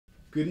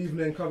Good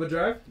evening, Cover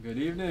Drive. Good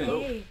evening.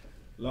 Hey.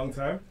 Long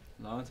time.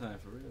 Long time,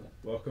 for real.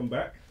 Welcome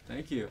back.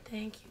 Thank you.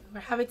 Thank you. We're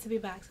happy to be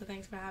back, so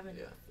thanks for having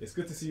us. It's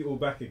good to see you all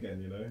back again,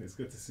 you know. It's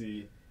good to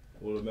see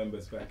all the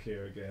members back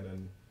here again,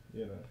 and,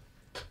 you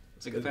know.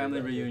 It's like a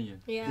family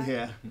reunion.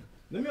 Yeah.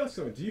 Let me ask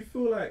you something. Do you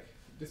feel like,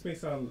 this may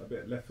sound a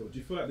bit left field, do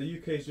you feel like the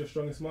UK is your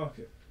strongest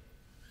market?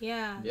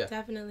 Yeah,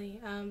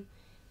 definitely.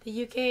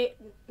 The UK,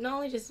 not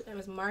only just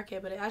as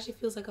market, but it actually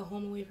feels like a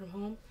home away from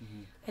home.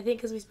 Mm-hmm. I think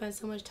because we spent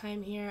so much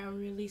time here and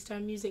we released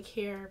our music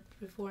here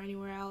before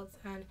anywhere else,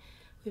 and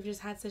we've just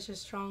had such a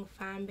strong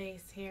fan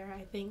base here.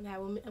 I think that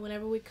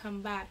whenever we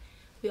come back,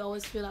 we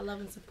always feel that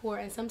love and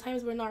support, and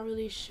sometimes we're not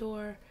really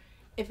sure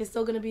if it's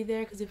still going to be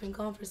there because we've been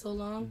gone for so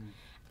long,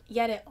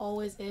 yet it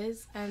always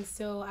is. And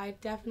so I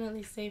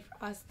definitely say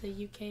for us, the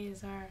UK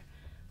is our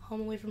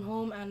home away from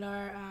home, and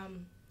our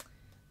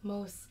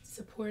most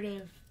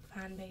supportive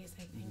fan base,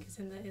 I think, is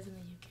in the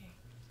UK.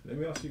 Let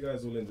me ask you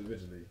guys all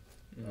individually,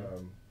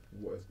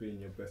 what has been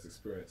your best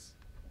experience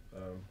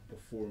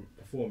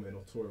performing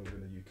or touring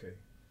within the UK?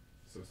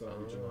 So start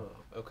with Jamal.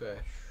 Okay.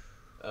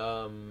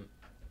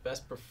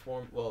 Best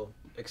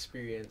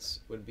experience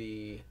would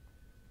be,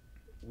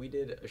 we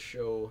did a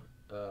show,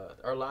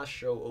 our last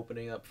show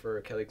opening up for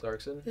Kelly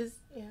Clarkson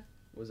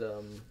was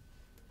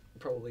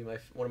probably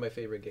one of my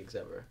favorite gigs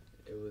ever.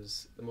 It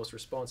was the most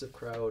responsive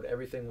crowd,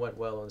 everything went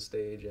well on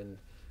stage, and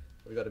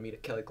we got to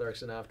meet Kelly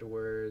Clarkson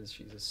afterwards.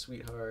 She's a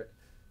sweetheart,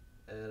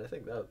 and I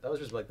think that was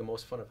just like the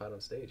most fun I've had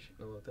on stage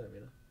in a long time, you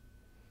know.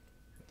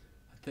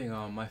 I think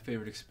my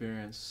favorite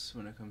experience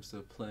when it comes to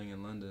playing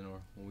in London,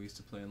 or when we used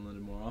to play in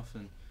London more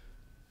often,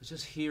 is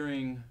just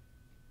hearing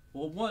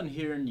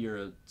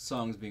your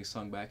songs being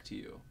sung back to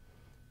you,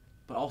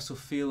 but also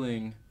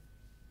feeling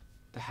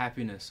the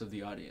happiness of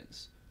the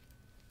audience.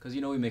 Because,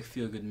 you know, we make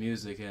feel-good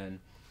music, and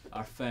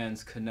our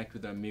fans connect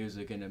with our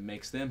music, and it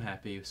makes them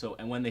happy. So,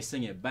 and when they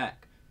sing it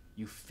back,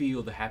 you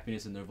feel the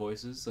happiness in their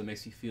voices, so it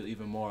makes you feel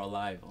even more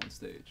alive on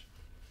stage.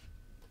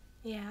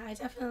 Yeah, I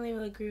definitely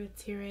will agree with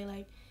T-Ray.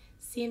 Like,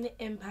 seeing the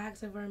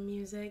impacts of our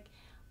music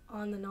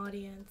on an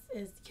audience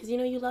is, because, you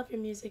know, you love your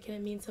music and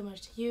it means so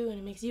much to you and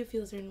it makes you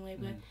feel a certain way,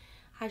 but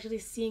actually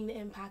seeing the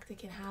impact it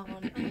can have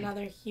on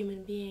another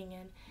human being,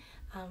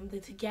 and the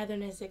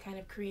togetherness it kind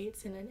of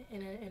creates in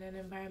an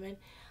environment,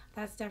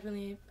 that's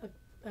definitely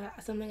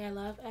something I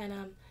love. And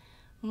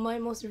my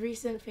most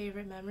recent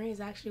favorite memory is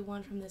actually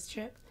one from this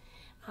trip,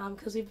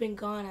 because we've been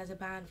gone as a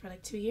band for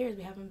like 2 years.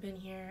 We haven't been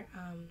here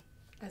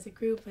as a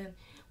group, and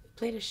we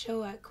played a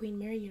show at Queen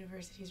Mary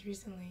Universities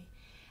recently,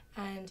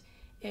 and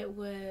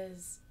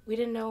we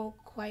didn't know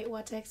quite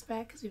what to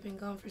expect because we've been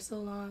gone for so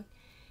long,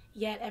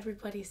 yet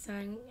everybody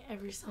sang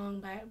every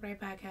song right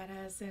back at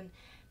us, and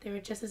they were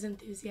just as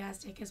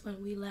enthusiastic as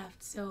when we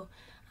left. So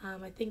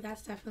I think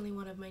that's definitely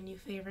one of my new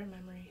favorite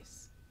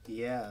memories.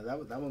 Yeah,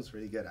 that one's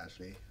really good,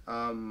 actually.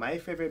 My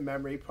favorite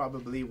memory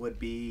probably would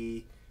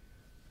be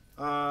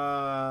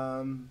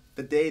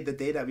the day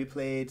that we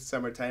played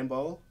Summertime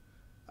Ball.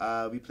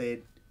 We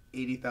played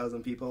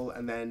 80,000 people,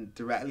 and then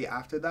directly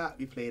after that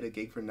we played a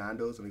gig for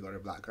Nando's, and we got our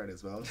black card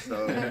as well.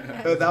 So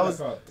that was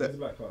the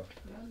black card.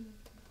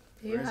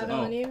 Do you have it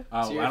on you?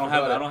 I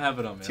don't have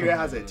it on me. T-Ray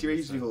has it. T-Ray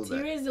usually holds it.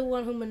 T-Ray is the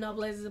one who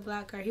monopolizes the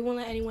black card. He won't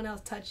let anyone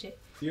else touch it.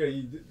 Yeah,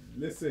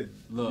 listen.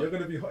 Look, you're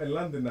gonna be hot in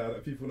London now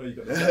that people know you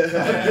got the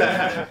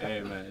black card.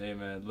 Hey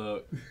man,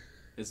 look,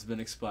 it's been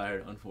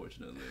expired,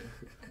 unfortunately.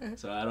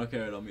 So I don't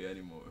carry it on me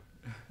anymore.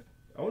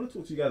 I want to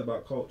talk to you guys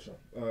about culture.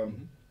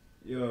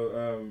 You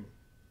know,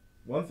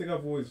 one thing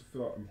I've always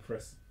felt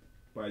impressed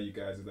by you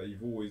guys is that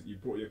you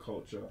brought your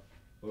culture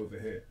over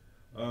here.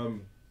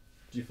 Do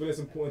you feel it's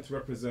important to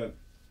represent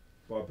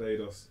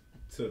Barbados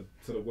to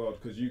the world,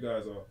 because you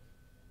guys are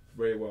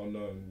very well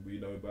known? We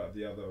know about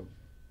the other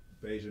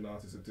Asian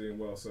artists are doing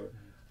well. So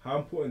how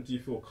important do you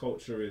feel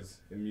culture is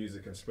in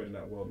music and spreading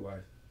that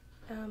worldwide?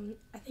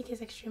 I think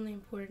it's extremely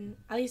important.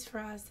 At least for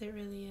us, it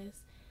really is.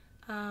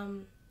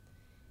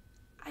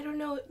 I don't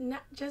know,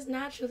 just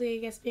naturally, I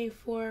guess, being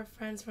 4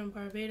 friends from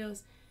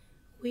Barbados,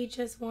 we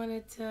just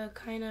wanted to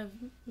kind of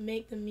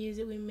make the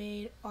music we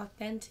made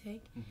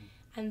authentic.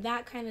 And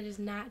that kind of just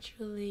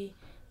naturally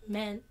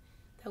meant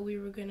that we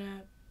were going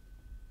to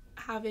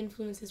have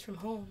influences from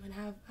home and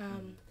have,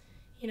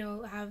 you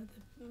know,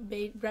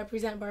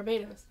 represent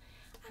Barbados.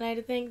 And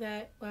I think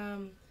that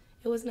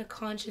it wasn't a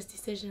conscious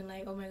decision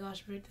like, oh my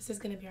gosh, this is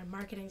going to be our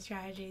marketing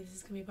strategy, this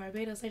is going to be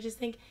Barbados. I just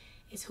think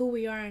it's who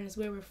we are and it's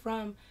where we're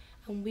from,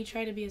 and we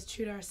try to be as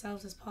true to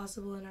ourselves as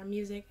possible in our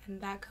music, and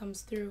that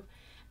comes through.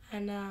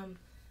 And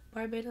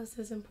Barbados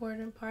is an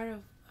important part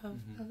of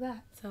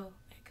that, so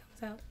it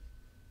comes out.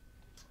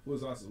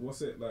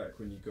 What's it like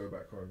when you go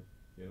back home?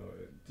 You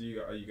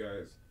know, are you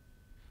guys,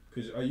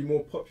 because are you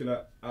more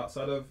popular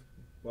outside of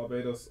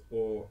Barbados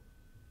or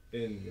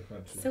in your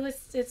country? So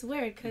it's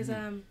weird because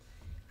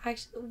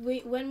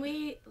actually when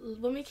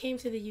we came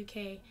to the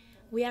UK,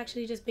 we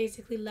actually just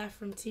basically left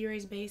from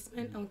T-Ray's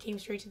basement and came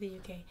straight to the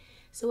UK.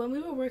 So when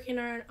we were working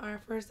on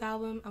our first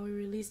album and we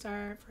released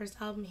our first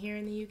album here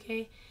in the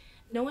UK,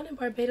 no one in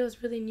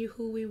Barbados really knew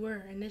who we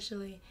were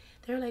initially,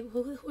 they were like,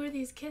 who are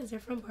these kids? They're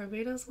from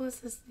Barbados. What's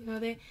this? You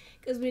know,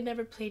 because we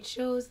never played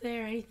shows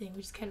there or anything.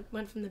 We just kind of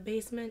went from the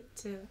basement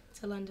to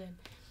London,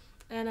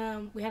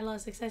 and we had a lot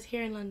of success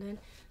here in London.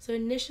 So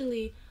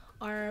initially,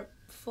 our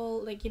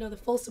full, like, you know, the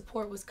full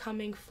support was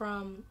coming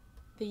from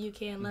the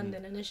UK and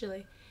London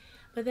initially,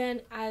 but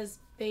then as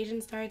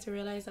Bayesian started to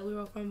realize that we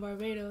were from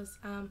Barbados,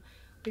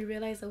 we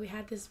realized that we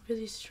had this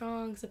really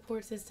strong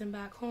support system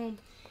back home.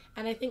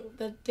 And I think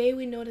the day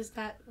we noticed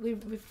that, we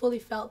fully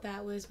felt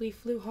that, was we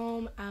flew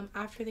home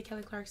after the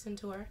Kelly Clarkson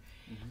tour,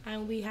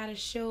 and we had a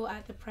show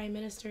at the Prime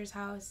Minister's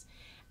house,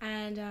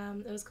 and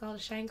it was called a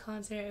Shine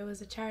Concert. It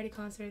was a charity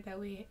concert that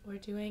we were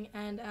doing,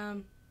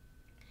 and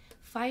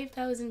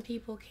 5,000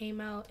 people came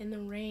out in the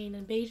rain,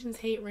 and Bajans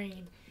hate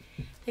rain.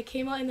 They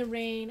came out in the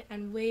rain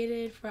and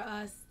waited for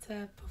us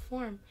to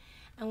perform.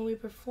 And when we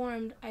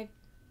performed, I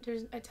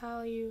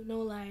tell you no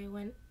lie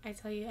when I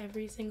tell you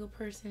every single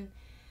person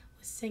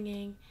was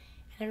singing,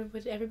 and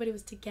everybody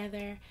was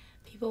together.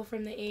 People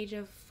from the age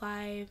of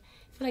 5,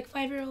 like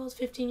 5-year-olds,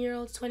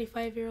 15-year-olds,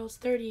 25-year-olds,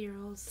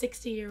 30-year-olds,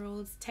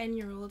 60-year-olds,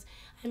 10-year-olds.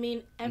 I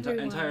mean,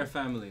 everyone. Entire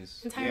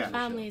families. Entire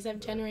families of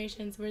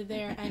generations were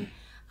there,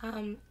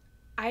 and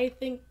I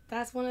think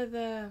that's one of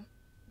the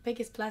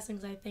biggest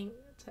blessings, I think,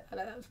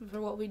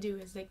 for what we do,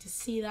 is like to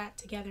see that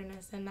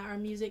togetherness, and that our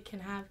music can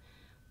have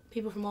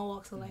people from all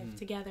walks of life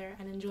together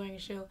and enjoying a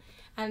show.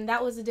 And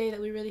that was the day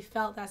that we really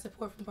felt that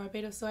support from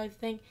Barbados. So I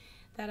think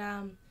that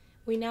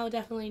we now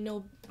definitely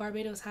know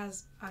Barbados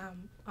has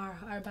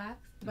our backs,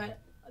 but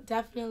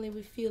definitely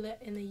we feel it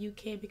in the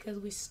UK because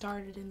we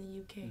started in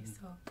the UK.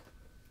 So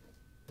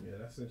yeah,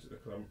 that's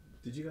interesting.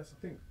 Did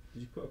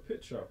you put a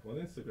picture up on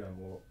Instagram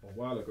or a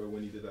while ago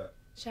when you did that?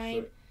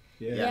 Shine. So,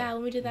 yeah,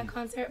 when we did that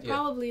concert,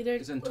 probably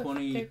there's. It's in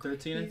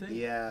 2013, I think.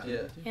 Yeah,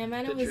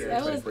 man,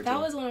 that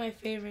was one of my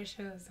favorite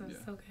shows. It was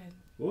so good.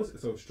 What was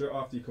it? So straight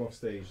after you come off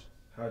stage,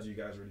 how do you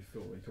guys really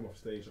feel when you come off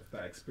stage after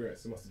that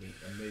experience? It must have been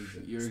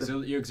amazing.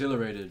 You're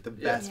exhilarated. The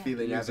best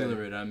feeling You're ever.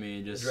 exhilarated. I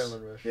mean, just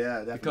adrenaline rush. Yeah,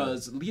 definitely.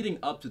 Because leading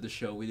up to the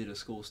show, we did a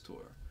schools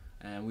tour,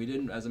 and we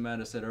didn't, as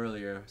Amanda said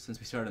earlier, since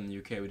we started in the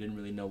UK, we didn't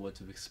really know what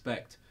to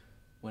expect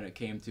when it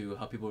came to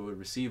how people would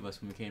receive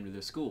us when we came to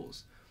their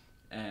schools,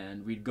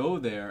 and we'd go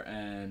there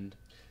and.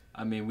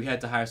 I mean, we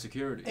had to hire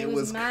security. It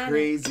was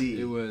crazy.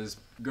 It was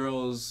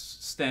girls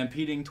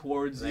stampeding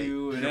towards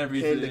you and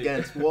everything. everything. Pinned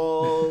against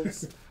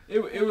walls.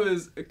 It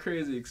was a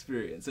crazy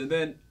experience. And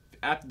then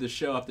after the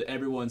show, after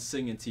everyone's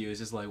singing to you, it's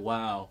just like,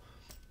 wow.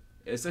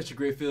 It's such a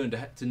great feeling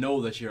to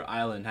know that your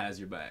island has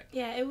your back.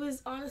 Yeah, it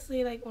was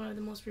honestly like one of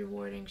the most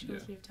rewarding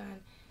shows we've done.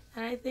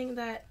 And I think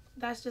that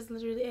that's just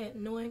literally it.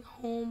 Knowing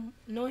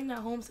that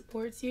home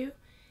supports you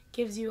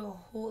gives you a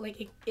whole,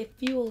 like, it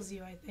fuels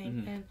you, I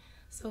think. And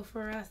so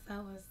for us, that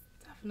was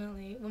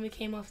definitely, when we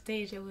came off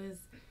stage, it was,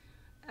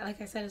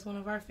 like I said, it's one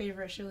of our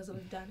favorite shows that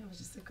we've done. It was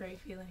just a great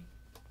feeling.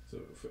 So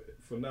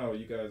for now,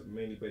 you guys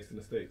mainly based in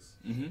the States?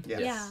 Yes.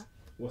 Yeah.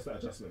 What's that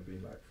adjustment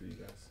been like for you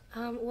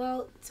guys?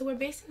 Well, so we're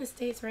based in the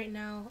States right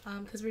now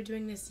because we're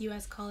doing this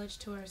U.S. college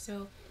tour.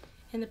 So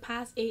in the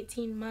past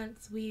 18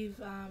 months,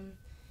 we've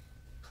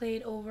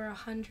played over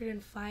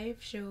 105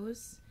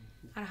 shows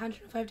at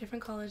 105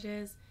 different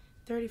colleges,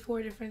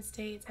 34 different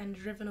states, and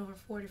driven over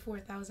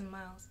 44,000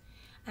 miles.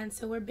 And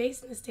so we're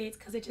based in the States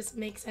because it just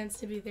makes sense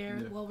to be there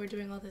while we're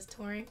doing all this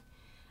touring.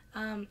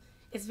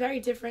 It's very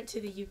different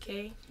to the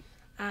UK.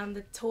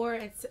 The tour,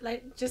 it's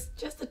like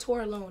just the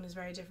tour alone is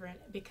very different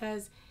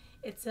because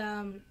it's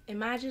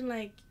imagine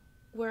like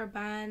we're a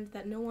band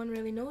that no one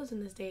really knows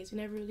in the States. We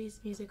never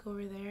released music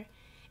over there.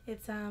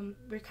 It's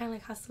we're kind of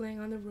like hustling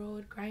on the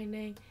road,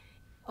 grinding,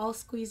 all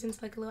squeezed into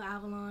like a little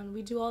Avalon.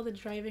 We do all the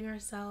driving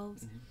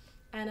ourselves,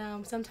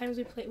 and sometimes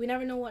we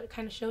never know what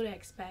kind of show to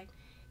expect.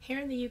 Here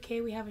in the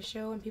UK, we have a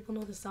show and people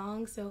know the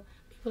songs, so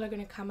people are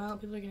going to come out,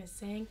 people are going to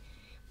sing.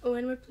 But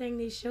when we're playing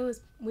these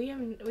shows, we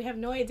have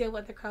no idea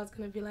what the crowd's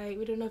going to be like.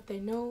 We don't know if they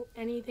know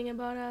anything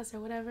about us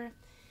or whatever.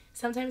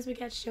 Sometimes we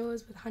get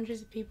shows with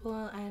hundreds of people,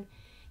 and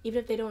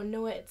even if they don't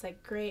know it, it's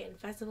like great and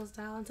festival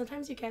style. And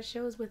sometimes you get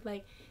shows with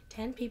like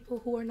 10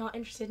 people who are not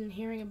interested in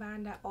hearing a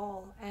band at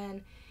all,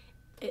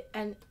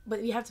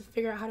 but you have to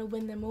figure out how to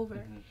win them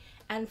over.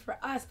 And for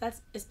us,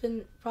 it's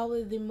been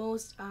probably the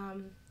most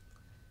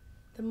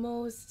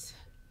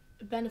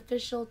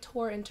beneficial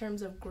tour in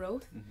terms of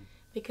growth,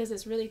 because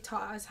it's really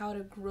taught us how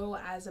to grow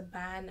as a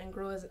band and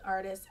grow as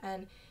artists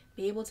and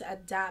be able to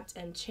adapt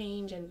and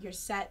change, and you're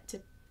set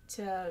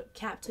to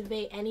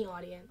captivate any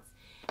audience.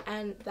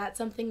 And that's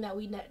something that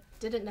we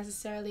didn't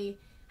necessarily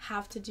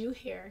have to do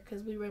here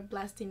because we were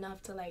blessed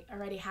enough to like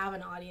already have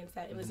an audience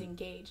that was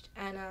engaged.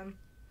 And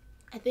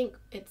I think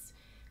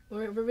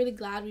we're really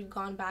glad we've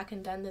gone back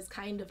and done this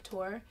kind of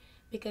tour,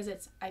 because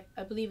it's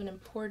I believe an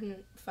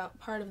important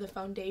part of the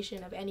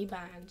foundation of any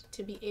band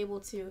to be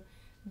able to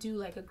do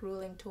like a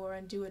grueling tour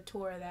and do a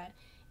tour that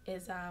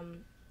is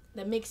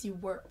that makes you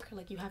work.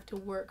 Like you have to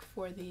work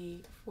for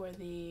the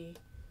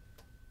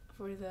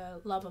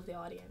love of the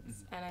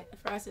audience. And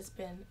for us, it's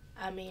been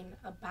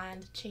a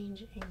band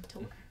changing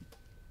tour.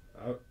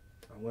 I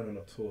went on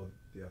a tour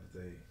the other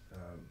day,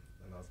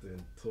 and I was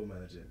doing tour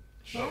managing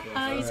You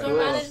tour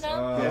manage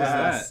now?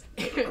 Yes.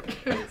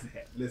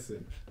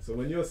 Listen, so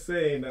when you're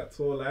saying that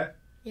tour life,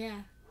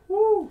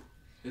 whoo,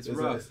 it's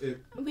rough.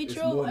 We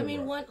drove. I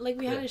mean,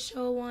 we had a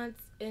show once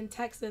in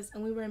Texas,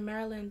 and we were in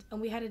Maryland, and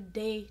we had a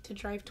day to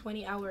drive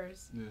 20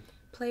 hours,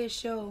 play a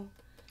show,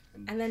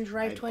 and then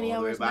drive 20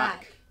 hours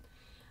back.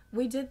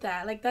 We did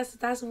that. Like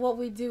that's what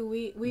we do.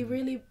 We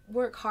really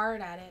work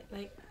hard at it.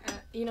 Like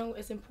you know,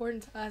 it's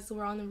important to us.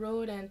 We're on the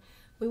road, and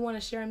we want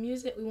to share our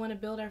music. We want to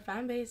build our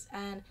fan base.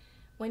 And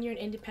when you're an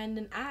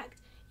independent act,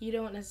 you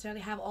don't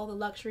necessarily have all the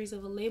luxuries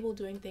of a label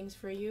doing things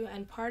for you.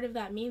 And part of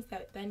that means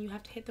that then you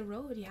have to hit the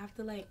road. You have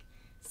to like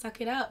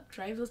suck it up,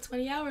 drive those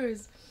 20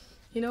 hours.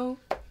 You know,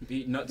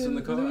 eat nuts in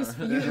the car. Lose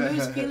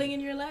feeling in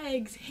your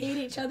legs. Hate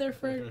each other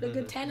for a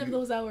good 10 of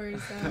those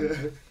hours.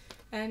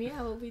 And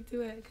yeah, well, we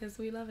do it because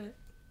we love it.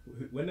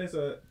 When there's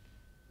a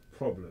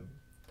problem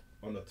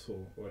on a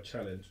tour or a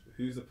challenge,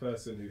 who's the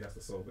person who has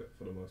to solve it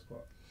for the most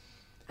part?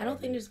 I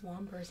don't think there's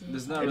one person.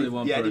 There's not really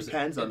one person. Yeah, it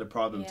depends on the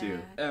problem too.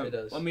 It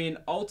does. I mean,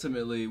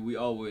 ultimately, we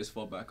always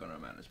fall back on our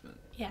management.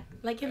 Yeah,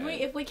 like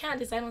if we can't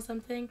decide on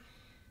something,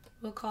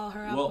 we'll call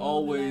her up.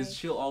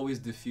 She'll always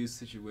diffuse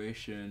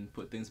situation,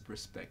 put things in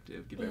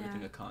perspective, give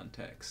everything a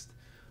context.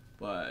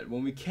 But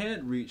when we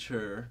can't reach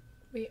her,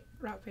 we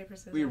rock, paper,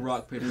 scissors.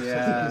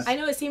 Scissors. I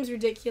know it seems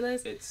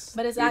ridiculous,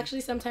 but it's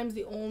actually sometimes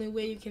the only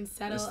way you can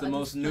settle. It's the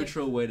most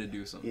neutral way to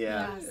do something.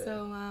 Yeah.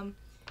 So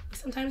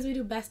sometimes we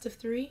do best of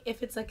 3.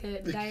 If it's like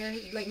a dire,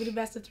 like we do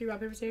best of 3 rock,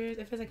 paper, scissors.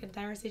 If it's like a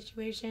dire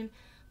situation,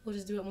 we'll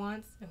just do it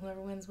once, and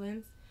whoever wins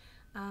wins.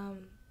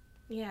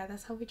 Yeah,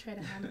 that's how we try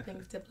to handle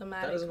things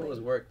diplomatically. That doesn't always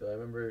work though. I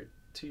remember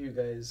 2 of you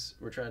guys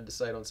were trying to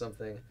decide on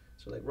something,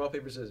 so like rock,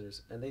 paper,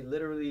 scissors, and they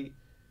literally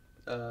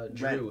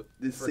drew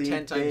for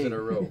 10 times in a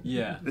row.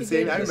 Yeah. The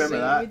same. I remember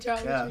that. We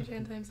drew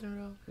 10 times in a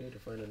row. We need to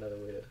find another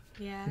way to.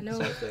 Yeah. No.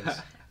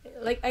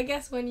 Like I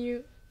guess when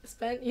you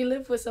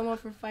live with someone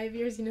for 5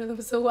 years, you know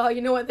them so well,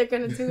 you know what they're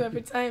gonna do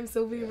every time.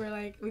 So we were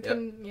like, we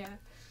couldn't. Yeah.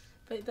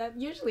 But that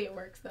usually it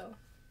works though.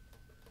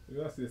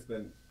 We ask this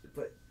then,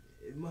 but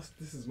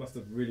this must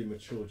have really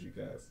matured you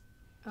guys.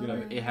 You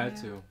know, it had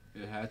to.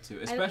 It had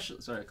to. Especially,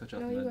 sorry, I cut you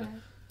off, Amanda.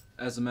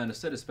 As Amanda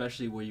said,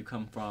 especially where you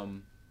come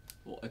from,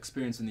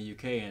 experience in the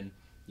UK and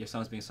your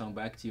songs being sung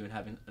back to you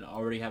and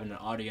already having an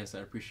audience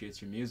that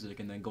appreciates your music,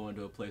 and then going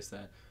to a place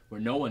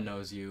where no one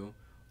knows you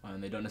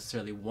and they don't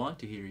necessarily want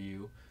to hear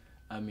you.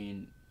 I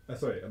mean,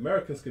 sorry,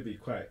 Americans could be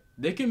quite.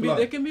 They can be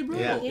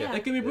brutal. Yeah. They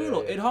can be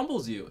brutal. It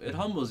humbles you. It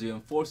humbles you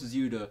and forces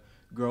you to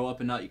grow up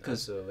and not,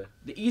 because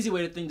the easy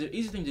thing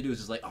to do is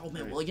just like, oh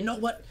man, well, you know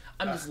what,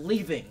 I'm just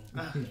leaving.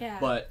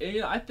 But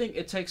I think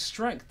it takes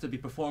strength to be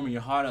performing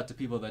your heart out to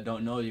people that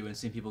don't know you and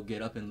seeing people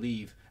get up and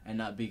leave and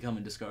not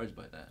becoming discouraged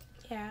by that.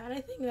 Yeah, and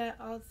I think that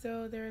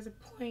also there is a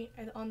point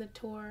on the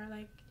tour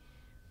like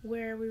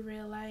where we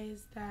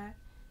realized that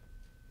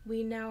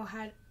we now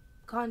had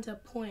gone to a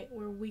point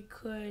where we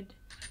could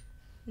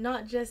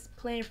not just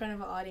play in front of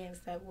an audience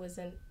that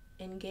wasn't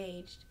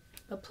engaged,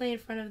 but play in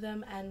front of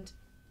them and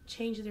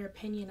change their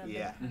opinion of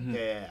them.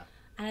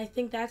 And I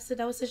think that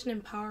was such an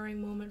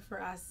empowering moment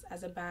for us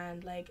as a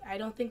band. Like, I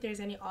don't think there's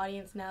any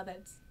audience now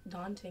that's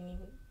daunting,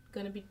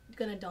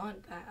 gonna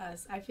daunt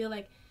us. I feel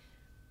like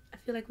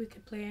we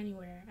could play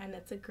anywhere, and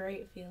it's a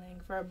great feeling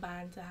for a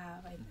band to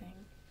have, I think.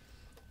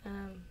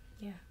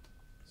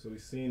 So we've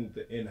seen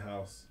the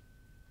in-house,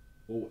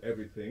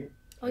 everything.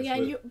 Oh yeah,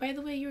 and by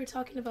the way, you were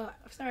talking about.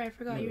 Sorry, I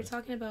forgot. No. You were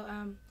talking about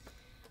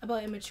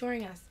it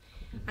maturing us,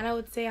 and I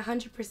would say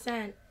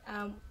 100%.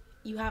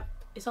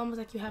 It's almost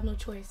like you have no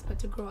choice but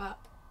to grow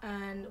up,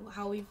 and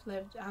how we've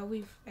lived, how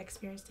we've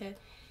experienced it.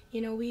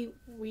 You know,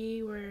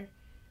 we were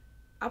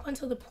up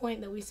until the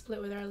point that we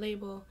split with our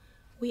label.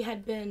 We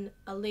had been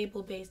a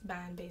label-based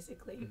band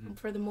basically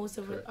for the most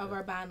of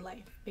our band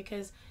life,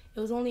 because it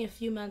was only a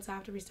few months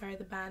after we started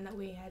the band that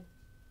we had,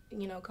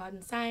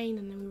 gotten signed,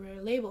 and then we were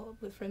a label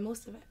for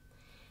most of it.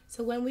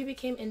 So when we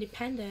became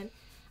independent,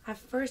 at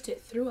first it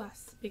threw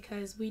us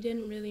because we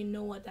didn't really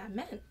know what that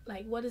meant.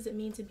 Like, what does it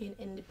mean to be an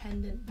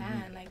independent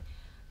band? Like,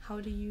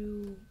 how do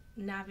you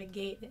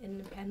navigate the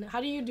independent?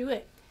 How do you do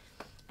it?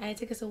 And it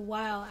took us a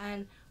while.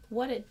 And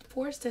what it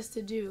forced us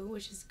to do,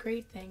 which is a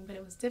great thing, but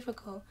it was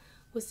difficult,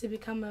 was to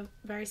become a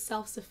very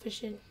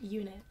self-sufficient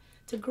unit,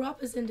 to grow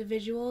up as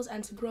individuals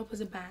and to grow up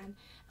as a band.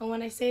 And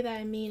when I say that,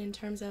 I mean in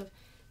terms of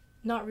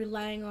not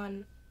relying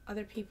on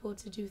other people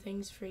to do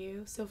things for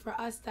you. So for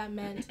us, that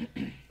meant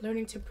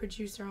learning to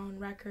produce our own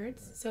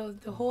records. So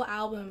the whole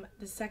album,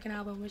 the second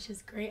album, which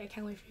is great, I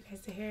can't wait for you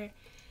guys to hear it.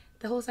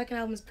 The whole second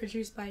album is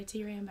produced by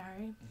T-Ray and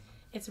Barry.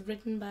 It's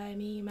written by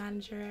me,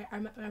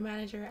 our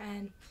manager,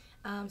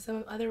 and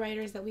some other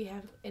writers that we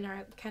have in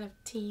our kind of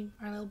team,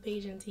 our little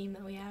Bayesian team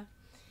that we have.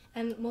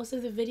 And most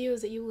of the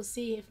videos that you will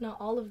see, if not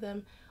all of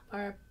them,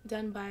 are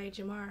done by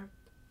Jamar.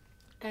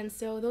 And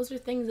so those are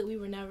things that we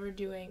were never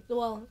doing.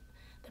 Well,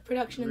 the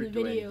production and the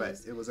videos.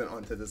 But it wasn't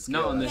onto the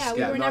scale. Not on the scale.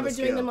 Yeah, we were never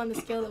doing them on the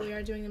scale that we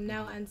are doing them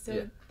now. And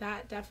so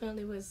that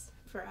definitely was,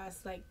 for us,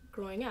 like,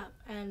 growing up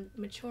and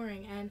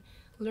maturing and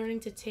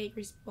learning to take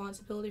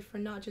responsibility for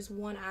not just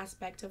one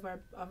aspect of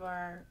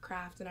our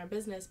craft and our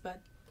business, but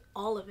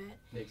all of it.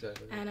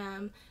 Exactly.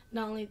 And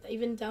not only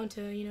even down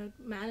to, you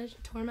know,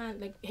 tour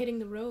like hitting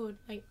the road,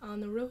 like on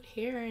the road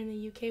here in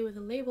the UK with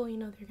a label, you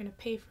know, they're gonna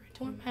pay for a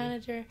tour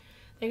manager,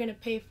 they're gonna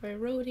pay for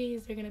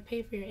roadies, they're gonna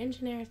pay for your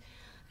engineers,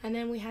 and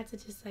then we had to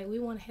just like, we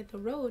want to hit the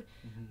road.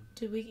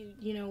 Do we,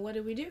 you know, what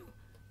do? We do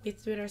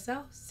it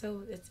ourselves.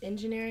 So it's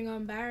engineering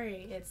on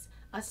Barry, it's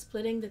us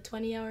splitting the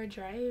 20-hour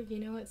drive, you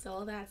know, it's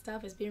all that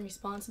stuff. It's being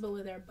responsible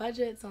with our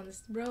budgets on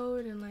this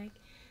road, and like,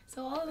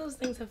 so all of those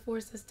things have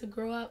forced us to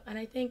grow up, and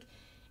I think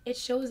it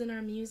shows in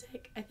our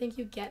music. I think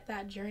you get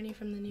that journey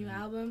from the new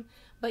album,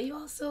 but you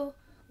also,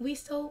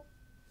 this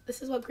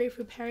is what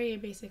Grapefruit Perrier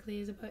basically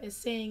is about, it's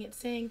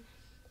saying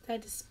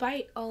that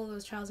despite all of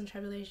those trials and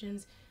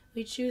tribulations,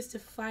 we choose to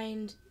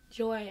find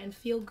joy and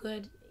feel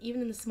good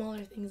even in the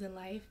smaller things in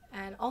life,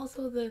 and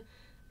also the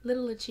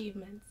little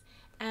achievements.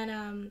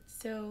 And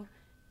so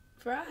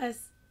for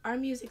us, our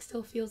music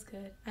still feels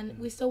good, and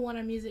we still want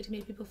our music to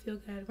make people feel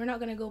good. We're not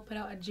gonna go put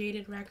out a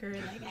jaded record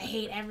like, I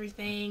hate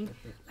everything,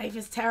 life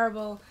is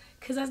terrible,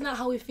 because that's not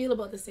how we feel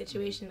about the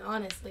situation,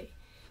 honestly.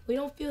 We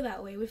don't feel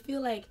that way. We feel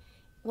like,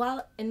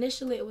 while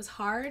initially it was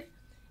hard,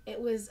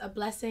 it was a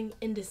blessing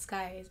in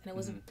disguise, and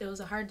it was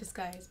a hard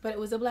disguise, but it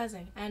was a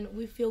blessing, and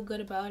we feel good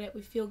about it.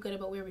 We feel good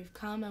about where we've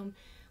come, and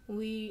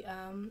we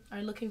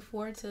are looking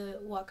forward to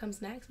what comes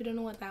next. We don't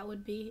know what that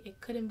would be. It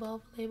could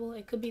involve a label.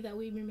 It could be that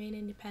we remain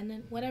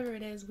independent. Whatever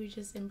it is, we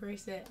just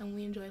embrace it and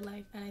we enjoy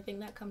life. And I think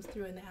that comes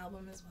through in the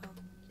album as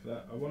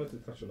well. I wanted to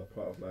touch on a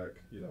part of,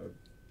 like, you know,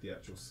 the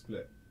actual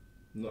split,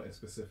 not in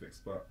specifics,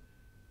 but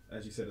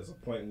as you said, there's a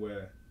point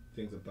where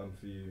things are done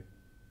for you.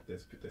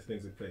 There's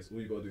things in place.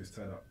 All you gotta do is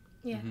turn up.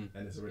 Yeah.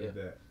 And it's already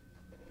there.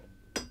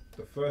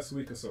 The first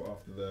week or so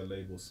after the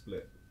label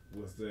split,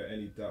 was there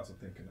any doubts of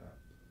thinking that,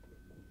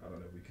 I don't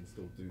know, we can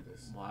still do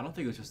this? Well, I don't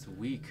think it was just a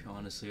week,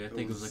 honestly. I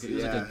think it was like a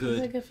It was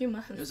like a few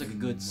months. It was like a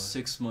good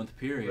 6-month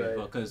period,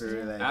 because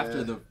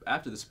after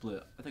the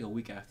split, I think a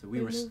week after,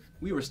 we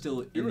were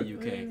still in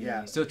the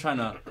UK, still trying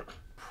to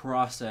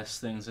process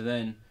things, and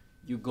then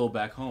you go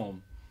back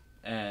home,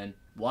 and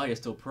while you're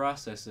still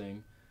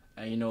processing,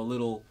 and you know,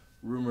 little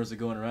rumors are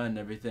going around and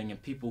everything,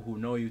 and people who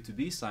know you to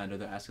be signed,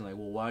 they're asking like,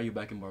 well, why are you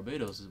back in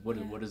Barbados?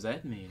 What does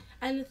that mean?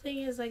 And the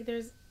thing is, like,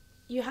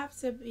 you have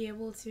to be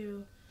able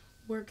to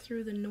work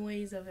through the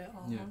noise of it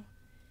all,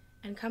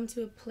 and come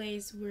to a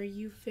place where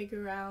you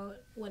figure out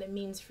what it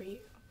means for you.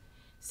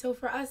 So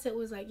for us, it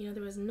was like, you know,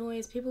 there was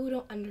noise. People who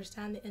don't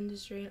understand the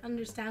industry and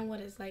understand what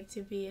it's like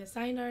to be a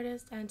signed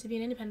artist and to be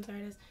an independent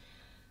artist,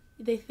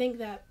 they think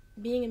that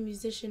being a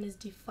musician is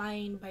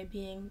defined by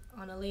being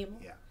on a label.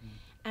 Yeah.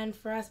 And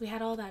for us, we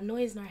had all that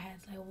noise in our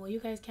heads, like, well, you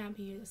guys can't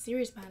be a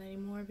serious band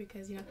anymore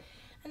because, you know.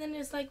 And then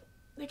it's like,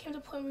 there came to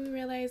a point where we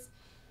realized,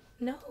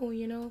 no,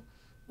 you know,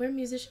 we're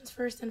musicians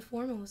first and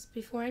foremost,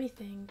 before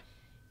anything.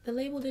 The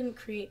label didn't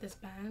create this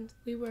band.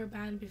 We were a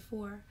band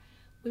before.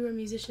 We were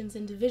musicians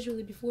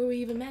individually before we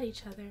even met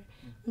each other.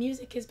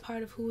 Music is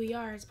part of who we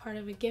are. It's part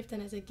of a gift,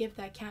 and it's a gift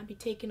that can't be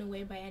taken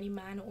away by any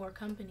man or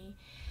company.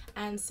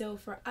 And so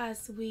for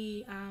us,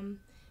 we,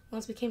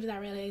 once we came to that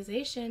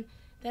realization,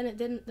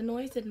 then the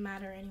noise didn't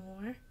matter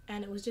anymore.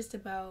 And it was just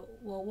about,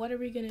 well, what are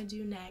we going to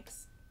do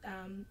next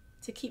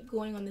to keep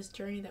going on this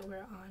journey that we're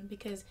on?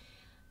 Because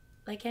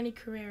like any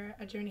career,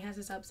 a journey has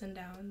its ups and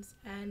downs,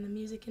 and the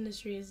music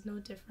industry is no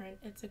different.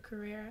 It's a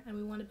career, and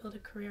we want to build a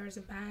career as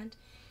a band.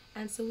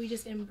 And so we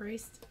just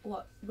embraced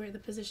the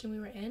position we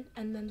were in,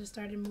 and then just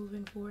started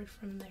moving forward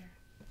from there.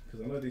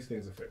 Because I know these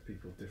things affect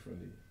people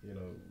differently, you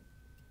know,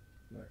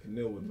 like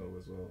Neil would know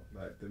as well,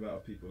 like the amount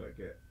of people that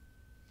get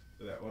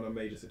like on a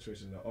major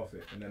situation, they're off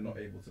it and they're not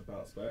able to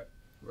bounce back.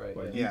 Right.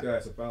 But you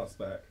guys have bounced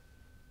back,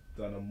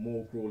 done a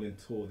more grueling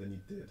tour than you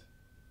did.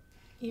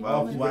 You've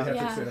Wow. done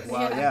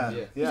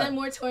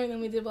more touring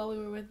than we did while we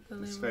were with the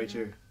label. It's very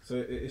true. So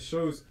it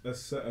shows a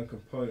certain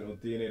component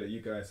of DNA that you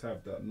guys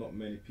have that not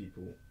many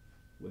people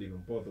would even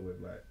bother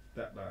with. Like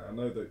that, like I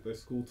know that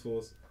those school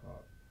tours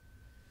are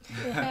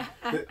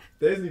hard.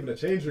 There isn't even a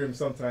change room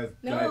sometimes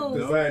like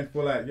designed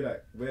for like, you're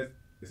like, where's,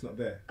 it's not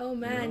there. Oh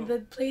man, the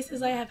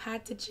places I have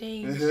had to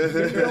change. You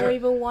don't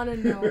even want to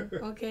know,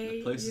 okay?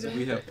 The places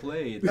we have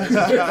played.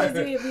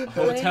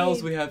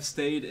 Hotels we have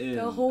stayed in.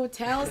 The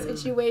hotel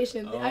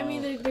situation. I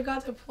mean, they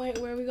got to a point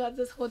where we got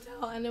this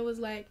hotel and it was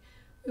like,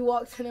 we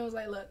walked in and it was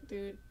like, look,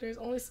 dude, there's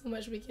only so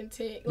much we can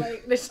take.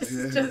 Like, this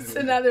is just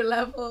another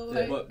level.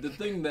 Like. But the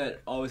thing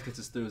that always gets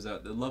us through is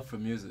that the love for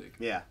music.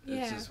 Yeah.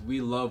 It's just,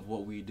 we love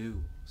what we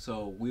do.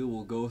 So we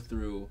will go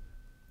through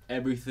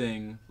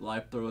everything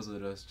life throws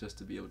at us just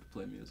to be able to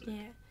play music.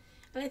 Yeah.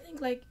 And I think,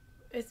 like,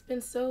 it's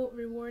been so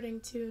rewarding,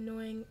 too,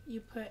 knowing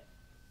you put,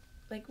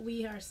 like,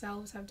 we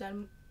ourselves have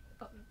done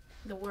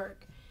the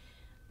work.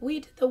 We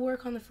did the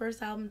work on the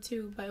first album,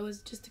 too, but it was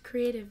just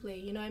creatively,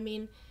 you know what I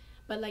mean?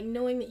 But, like,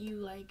 knowing that you,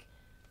 like,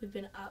 we've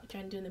been up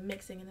trying to do the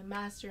mixing and the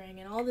mastering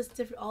and all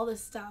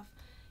this stuff,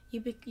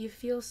 you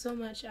feel so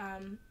much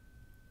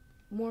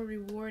more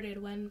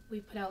rewarded when we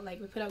put out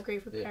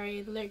Grapefruit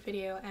Perrier, the lyric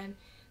video, and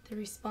the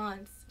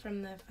response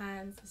from the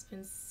fans has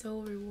been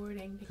so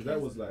rewarding. Because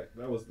that was the,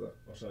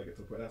 I'm trying to get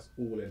to the point, that's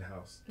all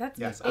in-house. That's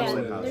Yes, yeah, all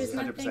in-house. there's 100%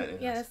 nothing, in-house,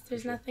 yeah, for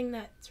there's sure. nothing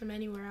that's from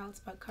anywhere else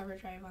but Cover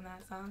Drive on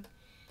that song.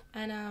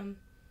 And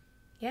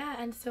yeah,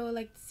 and so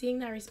like seeing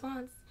that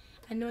response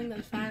and knowing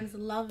that fans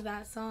love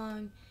that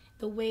song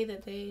the way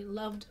that they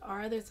loved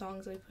our other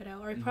songs we put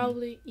out, or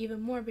probably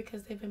even more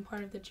because they've been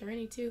part of the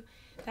journey too,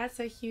 that's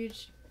a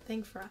huge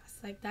thing for us.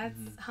 Like that's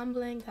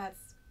humbling, that's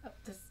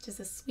just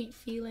a sweet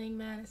feeling,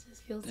 man. It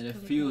just feels And it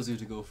really fuels good. you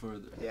to go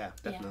further. Yeah,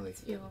 definitely. Yeah,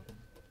 it's fuel.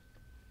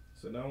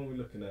 So now when we're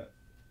looking at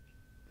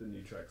the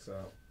new tracks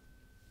out,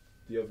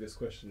 the obvious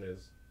question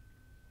is,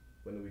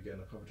 when are we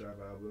getting a Cover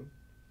Drive album?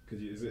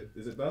 Because is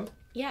it done?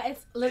 Yeah,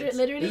 it's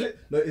literally.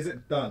 Is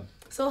it done?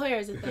 So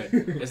here's the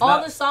thing. It's All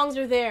not- the songs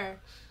are there.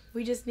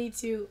 We just need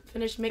to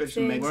finish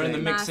mixing. mixing. We're in the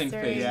mixing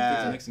mastering. phase. Yeah.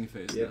 It's the mixing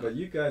phase. Yeah, now. but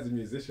you guys are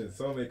musicians,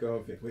 so make go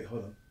and think, wait,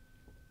 hold on.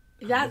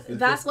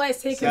 That's why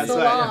it's taken That's so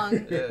why. long. Yeah,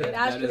 It that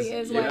actually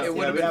is why It it's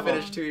would have taken been so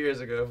finished long. 2 years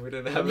ago if we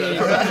didn't have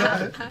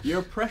Yeah. that.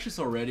 You're precious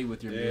already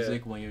with your Yeah.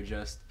 music when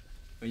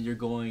you're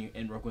going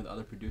and working with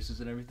other producers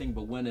and everything,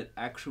 but when it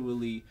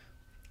actually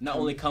not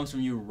only comes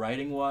from you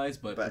writing wise,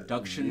 but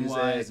production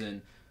wise, music.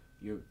 and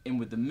you're in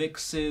with the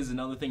mixes and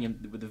other thing,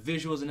 and with the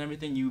visuals and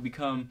everything, you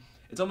become.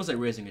 It's almost like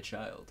raising a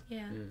child.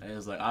 Yeah. And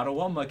it's like, I don't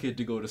want my kid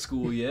to go to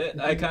school yet.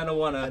 I kind of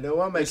want I to don't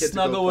want my kid to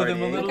snuggle go with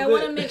him a partying. little Like I bit.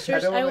 want to make sure. I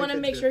don't I want my want to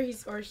kid make to-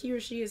 sure he or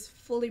she is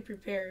fully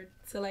prepared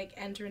to like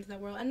enter into that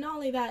world. And not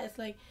only that, it's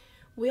like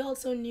we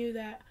also knew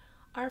that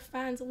our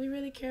fans. We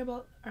really care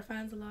about our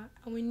fans a lot,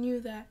 and we knew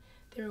that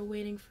they were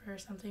waiting for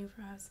something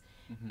for us,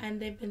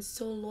 and they've been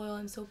so loyal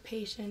and so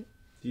patient.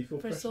 Do you feel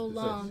For pressure? so Do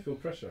long. you feel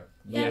pressure?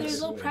 Yeah, Yes.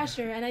 there's no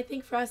pressure, and I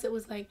think for us it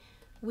was like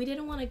we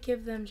didn't want to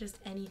give them just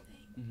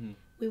anything. Mhm.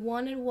 We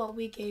wanted what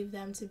we gave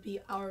them to be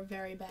our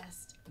very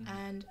best,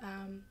 and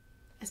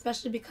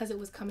especially because it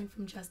was coming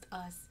from just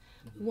us,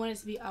 we wanted it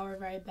to be our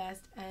very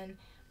best, and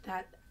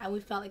we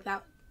felt like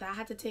that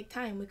had to take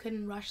time. We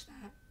couldn't rush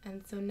that,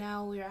 and so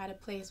now we're at a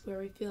place where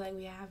we feel like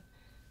we have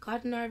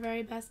gotten our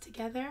very best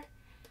together,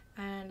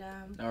 and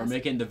Now we're that's-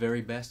 making the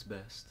very best.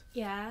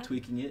 yeah,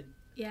 Tweaking it.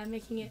 yeah,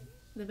 making it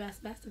the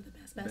best of the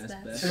best.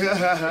 Best.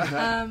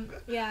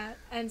 Yeah,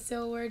 and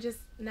so we're just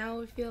now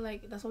we feel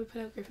like that's why we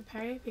put out Grapefruit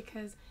Perrier,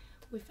 because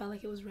we felt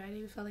like it was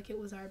ready. We felt like it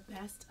was our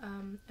best,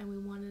 and we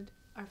wanted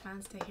our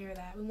fans to hear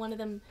that. We wanted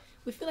them.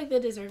 We feel like they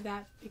deserve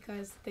that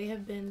because they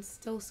have been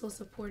still so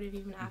supportive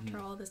even after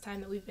all this time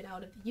that we've been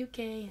out of the UK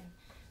and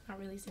not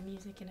releasing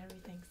music and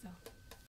everything. So